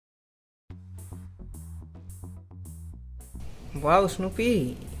Wow,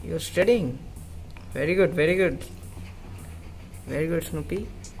 Snoopy, you're studying. Very good, very good. Very good, Snoopy.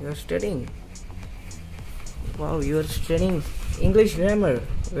 You're studying. Wow, you're studying English grammar.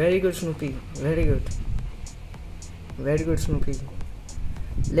 Very good, Snoopy. Very good. Very good, Snoopy.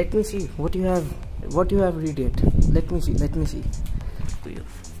 Let me see what you have. What you have read it. Let me see. Let me see.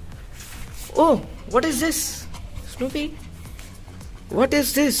 Oh, what is this, Snoopy? What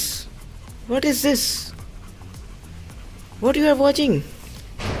is this? What is this? What you are watching?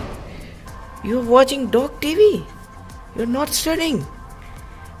 You are watching dog TV. You are not studying.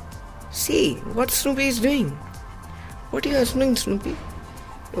 See what Snoopy is doing. What you are doing, Snoopy?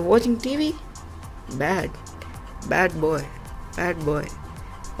 You are watching TV. Bad, bad boy, bad boy.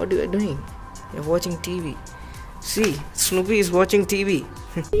 What you are doing? You are watching TV. See, Snoopy is watching TV.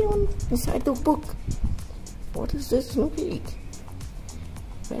 Inside the book. What is this, Snoopy?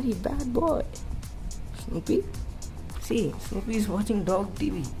 Very bad boy. Snoopy. See, Snoopy is watching dog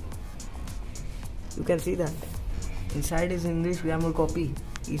TV. You can see that. Inside his English grammar copy,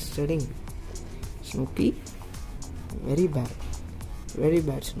 he is studying. Snoopy. Very bad. Very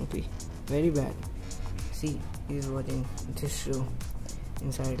bad, Snoopy. Very bad. See, he is watching this show.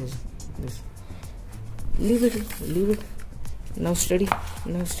 Inside his this. Leave it. Leave it. Now study.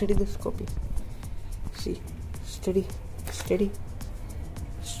 Now study this copy. See. Study. Study.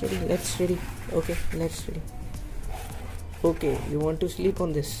 Study. Let's study. Okay, let's study. Okay, you want to sleep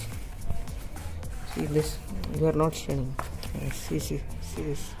on this. See this. You are not studying. See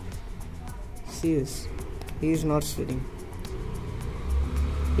this. See this. He is not studying.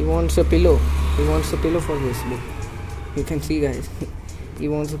 He wants a pillow. He wants a pillow for this book. You can see, guys. He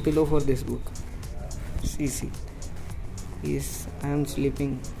wants a pillow for this book. See. I am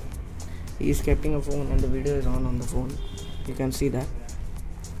sleeping. He is keeping a phone and the video is on the phone. You can see that.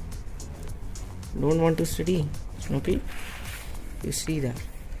 Don't want to study, Snoopy? You see that?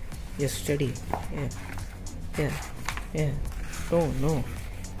 Just study. Yeah. No.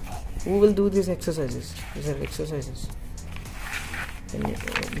 Who will do these exercises? These are exercises.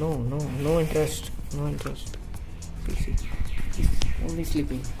 No interest. No interest. See. He's only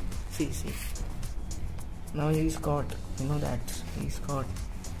sleeping. See. Now he's caught. You know that. He's caught.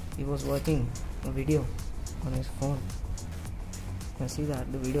 He was watching a video on his phone. You can see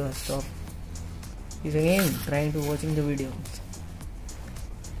that the video has stopped. He's again trying to watching the video.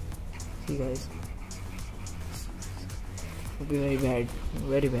 See, guys. It will be very bad.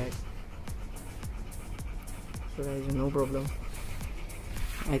 Very bad. So guys, no problem.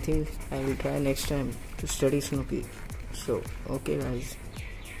 I think I will try next time to study Snoopy. So, okay guys.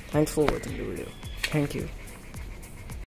 Thanks for watching the video. Thank you.